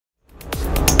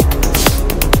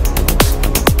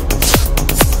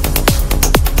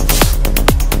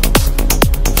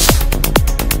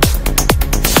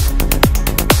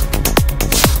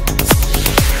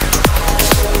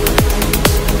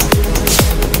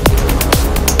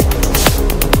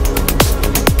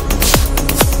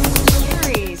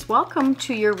welcome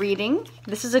to your reading.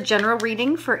 This is a general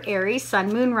reading for Aries,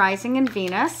 Sun, Moon, Rising, and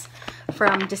Venus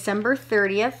from December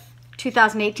 30th,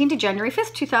 2018 to January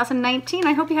 5th, 2019.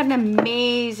 I hope you had an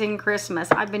amazing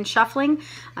Christmas. I've been shuffling.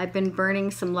 I've been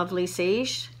burning some lovely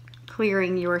sage,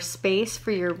 clearing your space for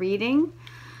your reading.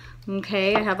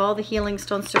 Okay, I have all the healing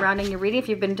stones surrounding your reading. If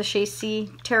you've been to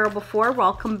Shacy Tarot before,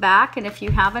 welcome back. And if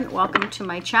you haven't, welcome to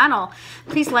my channel.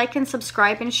 Please like and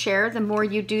subscribe and share. The more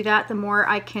you do that, the more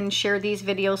I can share these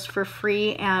videos for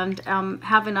free and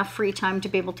have enough free time to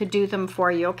be able to do them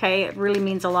for you, okay? It really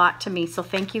means a lot to me, so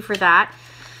thank you for that.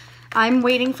 I'm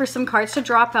waiting for some cards to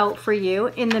drop out for you.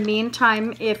 In the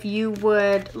meantime, if you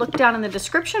would look down in the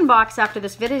description box after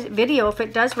this video, if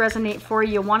it does resonate for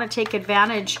you, you'll want to take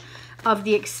advantage of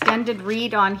the extended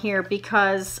read on here,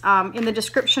 because in the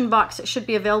description box it should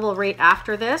be available right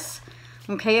after this.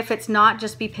 Okay, if it's not,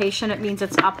 just be patient. It means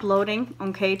it's uploading,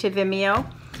 okay, to Vimeo.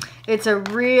 It's a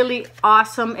really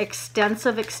awesome,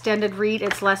 extensive, extended read.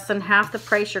 It's less than half the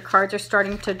price. Your cards are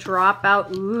starting to drop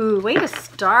out. Ooh, way to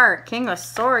start. King of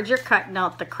Swords. You're cutting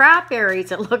out the crap,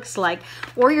 Aries, it looks like.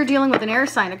 Or you're dealing with an air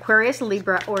sign, Aquarius,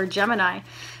 Libra, or Gemini.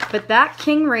 But that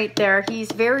king right there,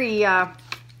 he's very...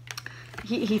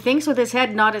 He thinks with his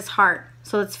head, not his heart.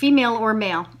 So it's female or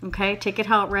male, okay? Take it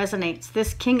how it resonates.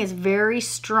 This king is very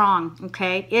strong,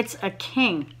 okay? It's a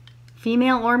king.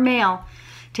 Female or male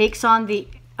takes on the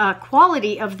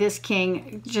quality of this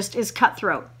king, just is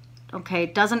cutthroat, okay?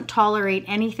 Doesn't tolerate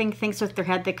anything, thinks with their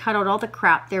head. They cut out all the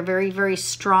crap. They're very, very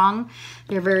strong.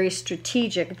 They're very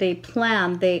strategic. They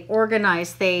plan, they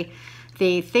organize, they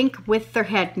think with their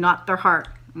head, not their heart,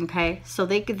 okay? So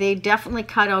they definitely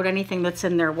cut out anything that's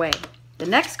in their way. The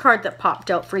next card that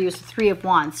popped out for you is the Three of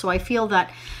Wands. So I feel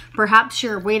that perhaps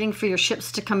you're waiting for your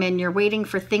ships to come in. You're waiting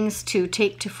for things to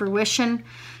take to fruition.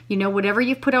 You know, whatever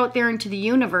you've put out there into the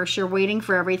universe, you're waiting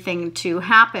for everything to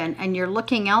happen. And you're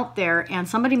looking out there, and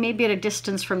somebody may be at a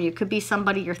distance from you. Could be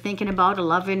somebody you're thinking about, a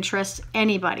love interest,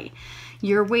 anybody.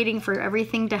 You're waiting for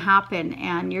everything to happen,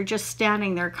 and you're just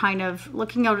standing there kind of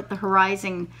looking out at the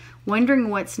horizon, wondering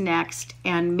what's next,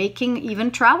 and making even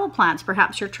travel plans.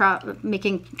 Perhaps you're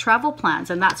making travel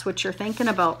plans, and that's what you're thinking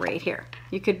about right here.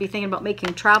 You could be thinking about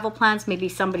making travel plans. Maybe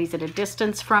somebody's at a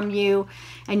distance from you,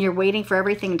 and you're waiting for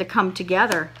everything to come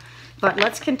together. But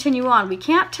let's continue on. We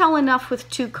can't tell enough with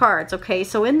two cards, okay?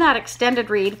 So in that extended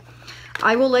read,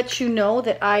 I will let you know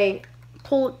that I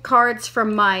pull cards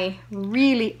from my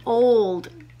really old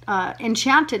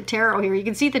enchanted tarot here. You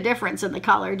can see the difference in the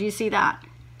color. Do you see that?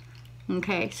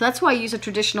 Okay, so that's why I use a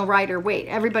traditional Rider-Waite.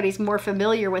 Everybody's more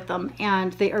familiar with them,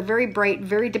 and they are very bright,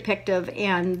 very depictive,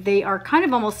 and they are kind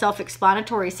of almost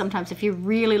self-explanatory sometimes if you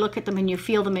really look at them and you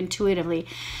feel them intuitively.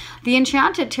 The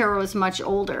Enchanted Tarot is much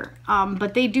older,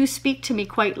 but they do speak to me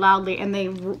quite loudly, and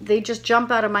they just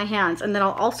jump out of my hands. And then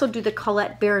I'll also do the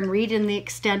Colette Baron read in the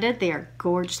extended. They are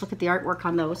gorgeous. Look at the artwork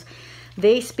on those.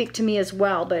 They speak to me as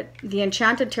well, but the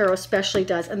Enchanted Tarot especially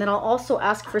does. And then I'll also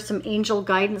ask for some angel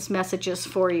guidance messages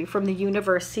for you from the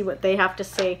universe, see what they have to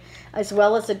say, as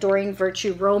well as Adoring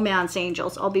Virtue Romance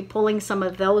Angels. I'll be pulling some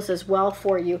of those as well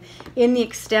for you in the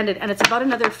extended. And it's about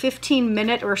another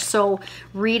 15-minute or so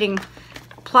reading,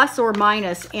 plus or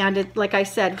minus. And it, like I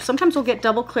said, sometimes we'll get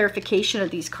double clarification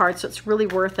of these cards, so it's really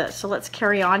worth it. So let's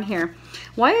carry on here.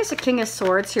 Why is a King of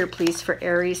Swords here, please, for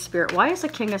Aries, Spirit? Why is a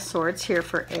King of Swords here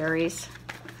for Aries?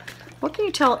 What can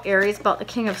you tell Aries about the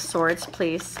King of Swords,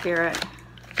 please, Spirit?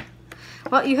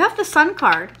 Well, you have the Sun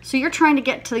card, so you're trying to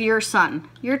get to your sun.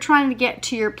 You're trying to get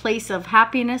to your place of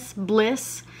happiness,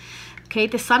 bliss. Okay,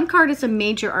 the Sun card is a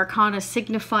major arcana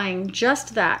signifying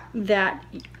just that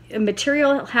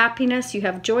material happiness. You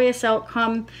have joyous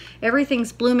outcome,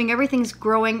 everything's blooming, everything's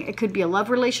growing. It could be a love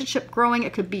relationship growing,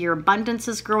 it could be your abundance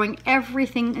is growing,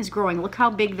 everything is growing. Look how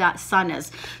big that sun is.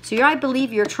 So I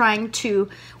believe you're trying to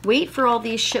wait for all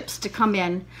these ships to come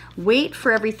in, wait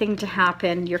for everything to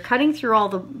happen. You're cutting through all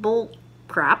the bull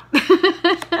crap,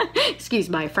 excuse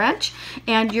my French,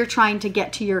 and you're trying to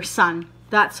get to your sun.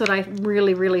 That's what I'm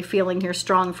really, really feeling here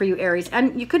strong for you, Aries.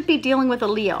 And you could be dealing with a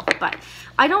Leo, but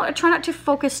I try not to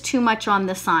focus too much on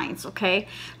the signs, okay?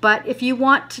 But if you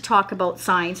want to talk about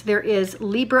signs, there is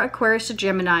Libra, Aquarius, or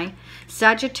Gemini,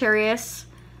 Sagittarius,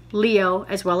 Leo,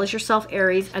 as well as yourself,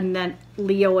 Aries, and then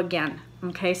Leo again,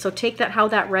 okay? So take that how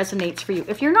that resonates for you.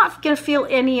 If you're not going to feel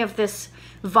any of this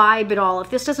vibe at all, if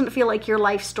this doesn't feel like your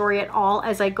life story at all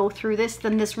as I go through this,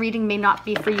 then this reading may not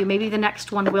be for you. Maybe the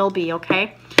next one will be,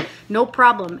 okay? No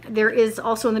problem. There is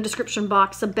also in the description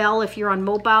box a bell. If you're on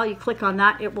mobile, you click on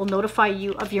that. It will notify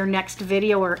you of your next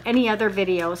video or any other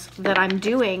videos that I'm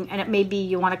doing. And it may be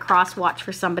you want to cross watch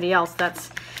for somebody else. That's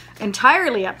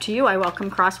entirely up to you. I welcome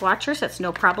cross watchers. That's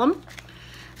no problem.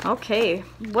 Okay,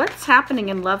 what's happening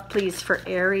in love, please, for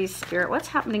Aries, Spirit? What's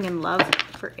happening in love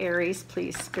for Aries,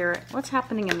 please, Spirit? What's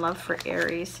happening in love for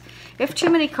Aries? If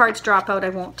too many cards drop out, I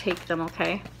won't take them,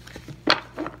 okay?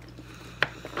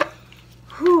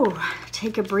 Whew,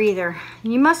 take a breather.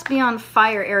 You must be on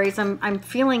fire, Aries. I'm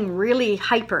feeling really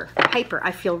hyper.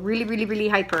 I feel really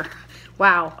hyper.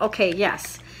 Wow, okay,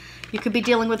 yes. You could be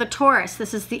dealing with a Taurus.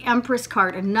 This is the Empress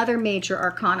card, another major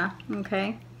arcana,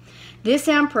 okay? This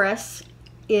Empress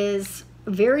is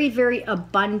very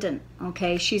abundant,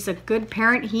 okay? She's a good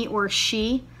parent, he or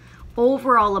she,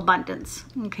 overall abundance,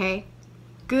 okay?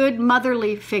 Good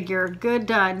motherly figure, good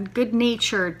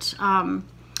natured,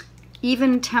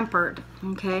 even tempered,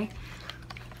 okay?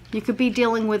 You could be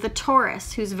dealing with a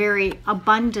Taurus who's very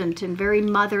abundant and very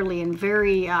motherly and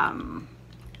very,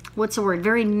 what's the word?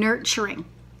 Very nurturing.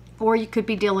 Or you could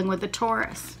be dealing with a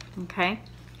Taurus, okay?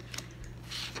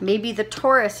 Maybe the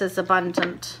Taurus is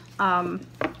abundant.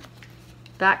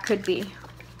 That could be.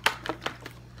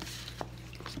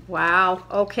 Wow.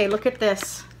 Okay, look at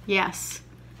this. Yes.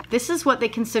 This is what they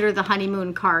consider the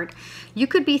honeymoon card. You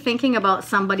could be thinking about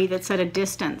somebody that's at a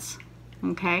distance,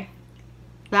 okay?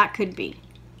 That could be.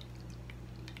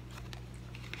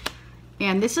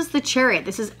 And this is the Chariot.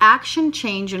 This is action,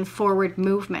 change, and forward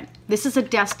movement. This is a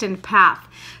destined path.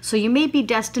 So you may be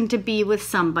destined to be with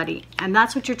somebody, and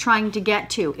that's what you're trying to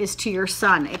get to, is to your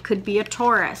sun. It could be a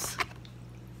Taurus.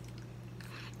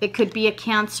 It could be a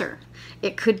Cancer.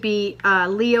 It could be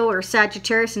Leo or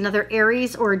Sagittarius, another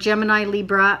Aries, or Gemini,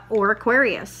 Libra, or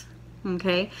Aquarius.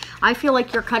 Okay? I feel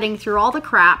like you're cutting through all the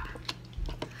crap,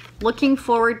 looking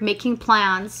forward, making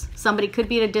plans. Somebody could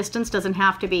be at a distance, doesn't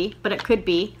have to be, but it could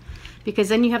be. Because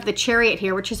then you have the Chariot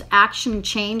here, which is action,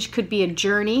 change, could be a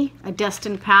journey, a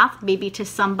destined path, maybe to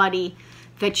somebody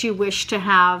that you wish to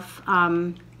have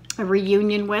a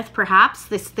reunion with, perhaps.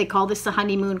 They call this the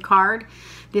honeymoon card.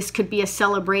 This could be a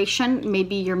celebration.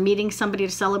 Maybe you're meeting somebody at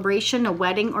a celebration, a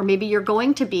wedding, or maybe you're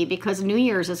going to be, because New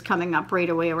Year's is coming up right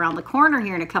away around the corner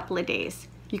here in a couple of days.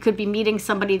 You could be meeting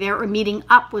somebody there or meeting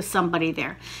up with somebody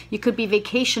there. You could be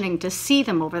vacationing to see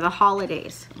them over the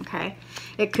holidays, okay?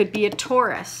 It could be a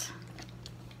Taurus.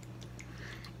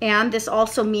 And this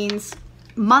also means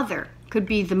mother. Could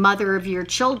be the mother of your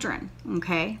children,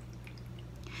 okay?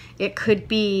 It could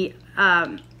be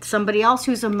somebody else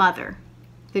who's a mother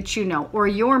that you know, or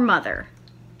your mother.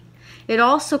 It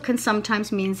also can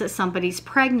sometimes mean that somebody's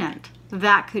pregnant.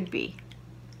 That could be.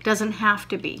 Doesn't have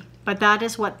to be, but that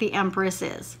is what the Empress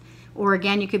is. Or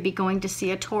again, you could be going to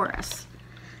see a Taurus.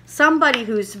 Somebody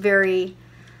who's very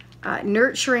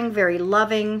nurturing, very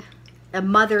loving, a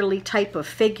motherly type of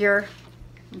figure.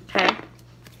 Okay.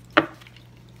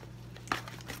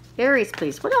 Aries,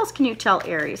 please. What else can you tell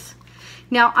Aries?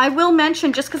 Now, I will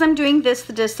mention, just because I'm doing this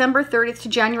the December 30th to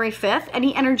January 5th,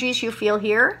 any energies you feel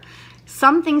here,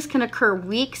 some things can occur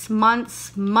weeks,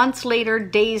 months later,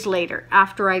 days later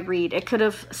after I read. It could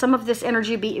have, some of this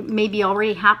energy may be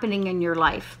already happening in your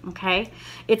life, okay?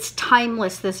 It's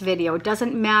timeless, this video. It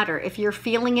doesn't matter. If you're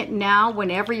feeling it now,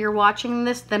 whenever you're watching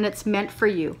this, then it's meant for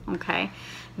you, okay?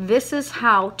 This is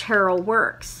how tarot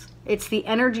works. It's the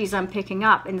energies I'm picking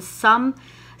up, and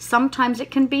sometimes it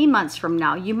can be months from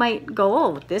now. You might go,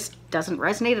 oh, this doesn't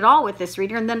resonate at all with this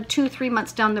reader, and then 2-3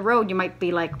 months down the road, you might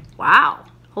be like, wow,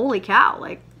 holy cow,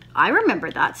 like, I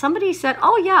remember that. Somebody said,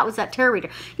 oh yeah, it was that tarot reader.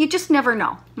 You just never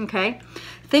know, okay?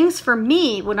 Things for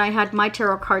me, when I had my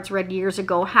tarot cards read years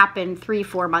ago, happened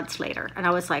 3-4 months later. And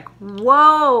I was like,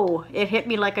 whoa, it hit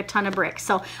me like a ton of bricks.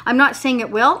 So I'm not saying it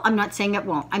will, I'm not saying it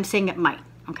won't, I'm saying it might.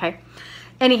 Okay.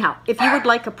 Anyhow, if you would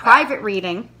like a private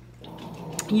reading,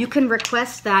 you can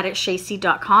request that at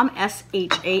shasie.com, SHASIE.com,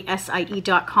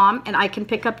 and I can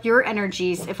pick up your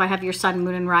energies if I have your sun,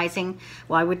 moon, and rising.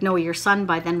 Well, I would know your sun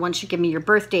by then once you give me your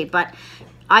birth date, but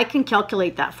I can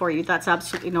calculate that for you. That's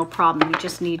absolutely no problem. You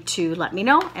just need to let me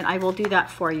know, and I will do that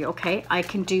for you, okay? I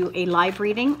can do a live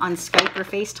reading on Skype or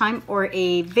FaceTime or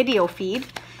a video feed,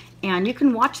 and you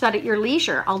can watch that at your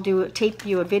leisure. I'll tape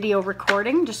you a video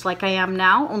recording just like I am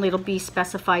now, only it'll be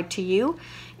specified to you.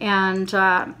 And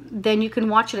then you can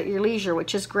watch it at your leisure,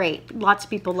 which is great. Lots of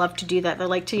people love to do that. They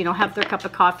like to, you know, have their cup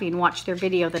of coffee and watch their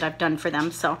video that I've done for them.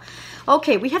 So,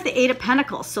 okay, we have the Eight of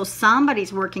Pentacles. So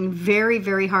somebody's working very,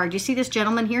 very hard. You see this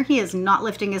gentleman here? He is not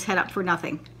lifting his head up for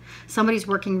nothing. Somebody's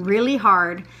working really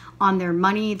hard on their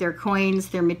money, their coins,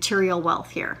 their material wealth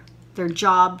here. Their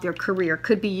job, their career.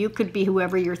 Could be you, could be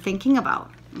whoever you're thinking about,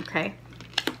 okay?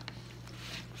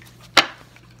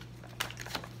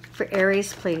 For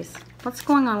Aries, please. What's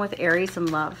going on with Aries and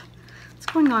love? What's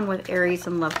going on with Aries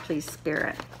and love, please,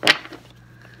 Spirit?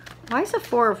 Why is the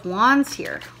Four of Wands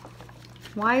here?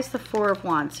 Why is the Four of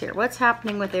Wands here? What's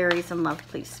happening with Aries in love,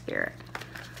 please, Spirit?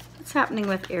 What's happening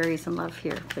with Aries in love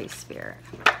here, please, Spirit?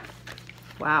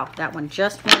 Wow, that one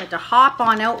just wanted to hop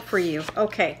on out for you.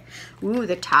 Okay. Ooh,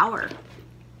 the Tower.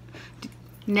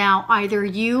 Now, either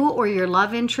you or your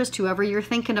love interest, whoever you're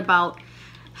thinking about,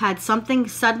 had something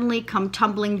suddenly come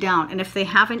tumbling down. And if they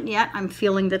haven't yet, I'm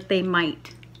feeling that they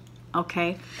might.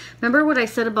 Okay. Remember what I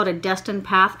said about a destined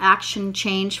path, action,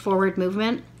 change, forward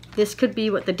movement? This could be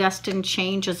what the destined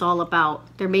change is all about.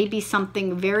 There may be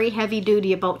something very heavy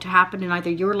duty about to happen in either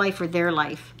your life or their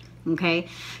life. Okay.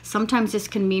 Sometimes this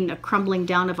can mean a crumbling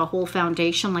down of a whole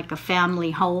foundation, like a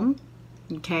family home.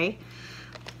 Okay.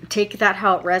 Take that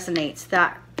how it resonates.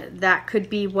 That could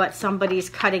be what somebody's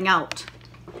cutting out.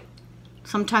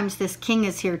 Sometimes this King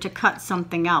is here to cut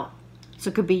something out. So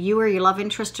it could be you or your love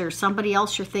interest or somebody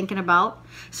else you're thinking about.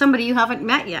 Somebody you haven't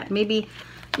met yet. Maybe,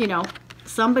 you know,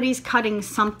 somebody's cutting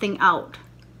something out.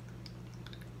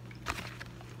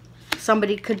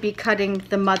 Somebody could be cutting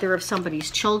the mother of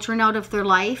somebody's children out of their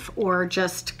life, or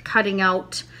just cutting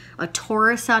out a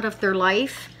Taurus out of their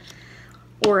life,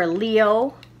 or a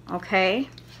Leo, okay?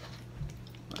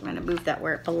 I'm going to move that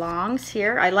where it belongs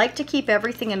here. I like to keep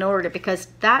everything in order because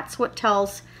that's what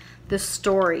tells the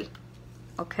story,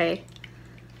 okay?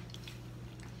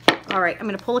 All right, I'm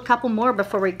going to pull a couple more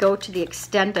before we go to the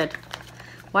extended.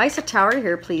 Why is the Tower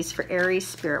here, please, for Aries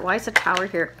Spirit? Why is the Tower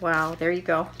here? Wow, there you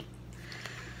go.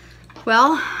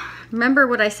 Well, remember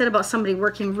what I said about somebody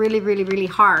working really, really, really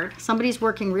hard. Somebody's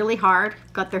working really hard,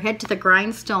 got their head to the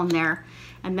grindstone there.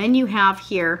 And then you have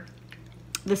here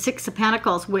the Six of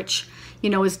Pentacles, which, you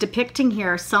know, is depicting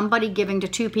here somebody giving to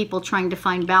two people trying to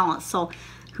find balance. So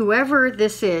whoever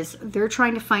this is, they're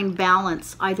trying to find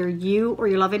balance. Either you or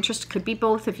your love interest, could be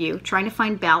both of you, trying to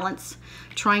find balance,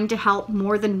 trying to help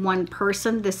more than one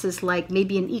person. This is like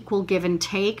maybe an equal give and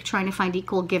take, trying to find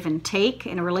equal give and take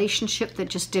in a relationship that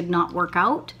just did not work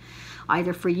out,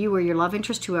 either for you or your love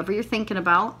interest, whoever you're thinking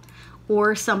about.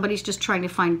 Or somebody's just trying to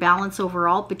find balance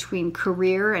overall between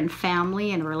career and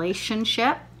family and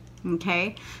relationship.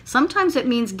 Okay. Sometimes it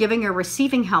means giving or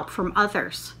receiving help from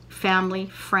others, family,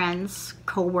 friends,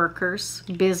 co-workers,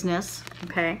 business.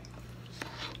 Okay.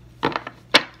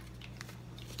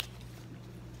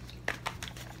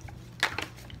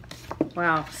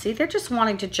 Wow. See, they're just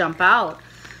wanting to jump out.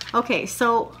 Okay.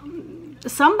 So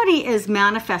somebody is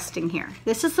manifesting here.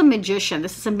 This is a magician.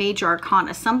 This is a major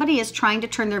arcana. Somebody is trying to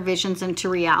turn their visions into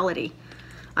reality.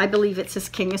 I believe it's this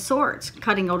King of Swords,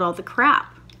 cutting out all the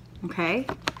crap. Okay.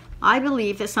 I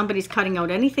believe that somebody's cutting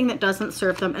out anything that doesn't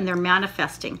serve them, and they're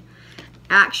manifesting.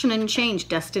 Action and change,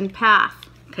 destined path.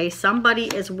 Okay, somebody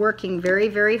is working very,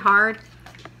 very hard,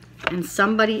 and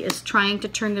somebody is trying to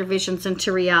turn their visions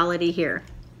into reality here.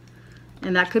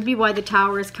 And that could be why the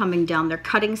Tower is coming down. They're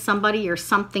cutting somebody or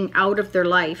something out of their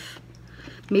life.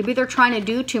 Maybe they're trying to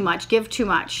do too much, give too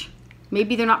much.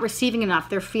 Maybe they're not receiving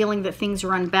enough. They're feeling that things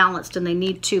are unbalanced and they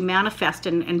need to manifest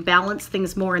and balance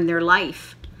things more in their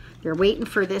life. They're waiting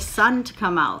for this Sun to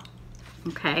come out,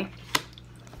 okay?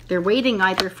 They're waiting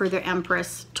either for their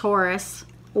Empress, Taurus,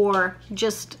 or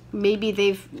just maybe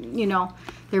they've, you know,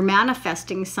 they're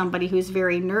manifesting somebody who's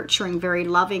very nurturing, very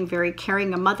loving, very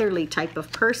caring, a motherly type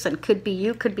of person. Could be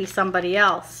you, could be somebody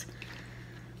else.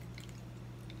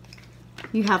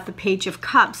 You have the Page of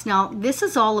Cups. Now, this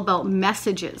is all about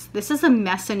messages. This is a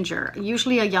messenger,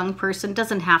 usually a young person.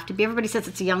 Doesn't have to be. Everybody says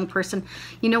it's a young person.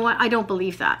 You know what? I don't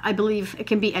believe that. I believe it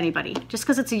can be anybody. Just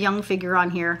because it's a young figure on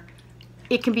here,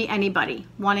 it can be anybody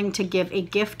wanting to give a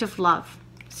gift of love.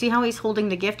 See how he's holding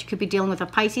the gift? You could be dealing with a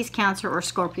Pisces, Cancer, or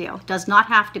Scorpio. Does not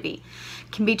have to be.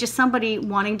 Can be just somebody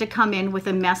wanting to come in with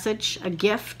a message, a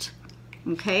gift,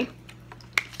 okay?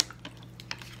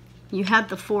 You had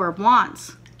the Four of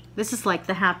Wands. This is like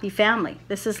the happy family.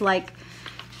 This is like,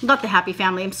 not the happy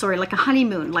family, I'm sorry, like a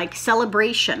honeymoon, like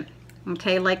celebration,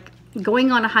 okay? Like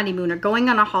going on a honeymoon or going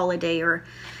on a holiday, or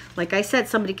like I said,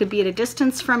 somebody could be at a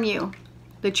distance from you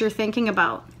that you're thinking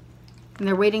about. And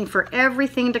they're waiting for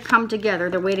everything to come together.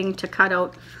 They're waiting to cut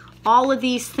out all of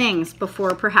these things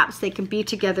before perhaps they can be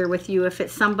together with you if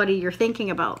it's somebody you're thinking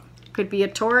about. Could be a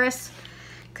Taurus,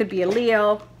 could be a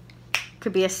Leo,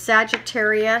 could be a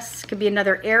Sagittarius, could be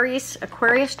another Aries,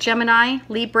 Aquarius, Gemini,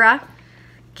 Libra,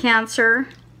 Cancer,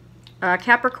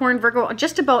 Capricorn, Virgo,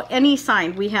 just about any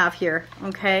sign we have here,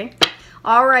 okay?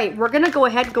 All right, we're going to go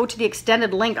ahead and go to the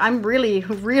extended link. I'm really,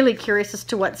 really curious as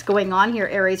to what's going on here,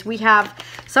 Aries. We have,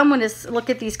 someone is, look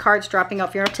at these cards dropping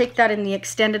off here. I'll take that in the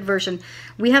extended version.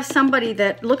 We have somebody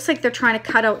that looks like they're trying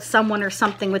to cut out someone or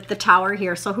something with the Tower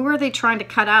here. So who are they trying to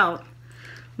cut out?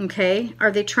 Okay,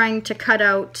 are they trying to cut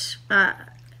out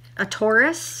a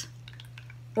Taurus?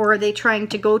 Or are they trying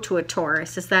to go to a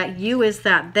Taurus? Is that you? Is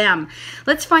that them?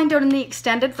 Let's find out in the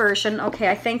extended version. Okay,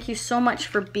 I thank you so much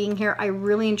for being here. I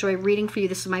really enjoy reading for you.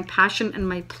 This is my passion and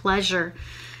my pleasure.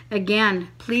 Again,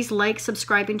 please like,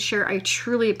 subscribe, and share. I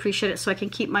truly appreciate it so I can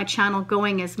keep my channel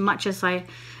going as much as I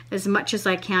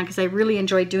can, because I really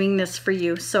enjoy doing this for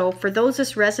you. So for those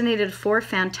this resonated for,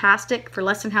 fantastic. For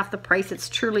less than half the price, it's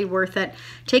truly worth it.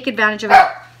 Take advantage of it.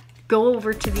 Go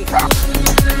over to the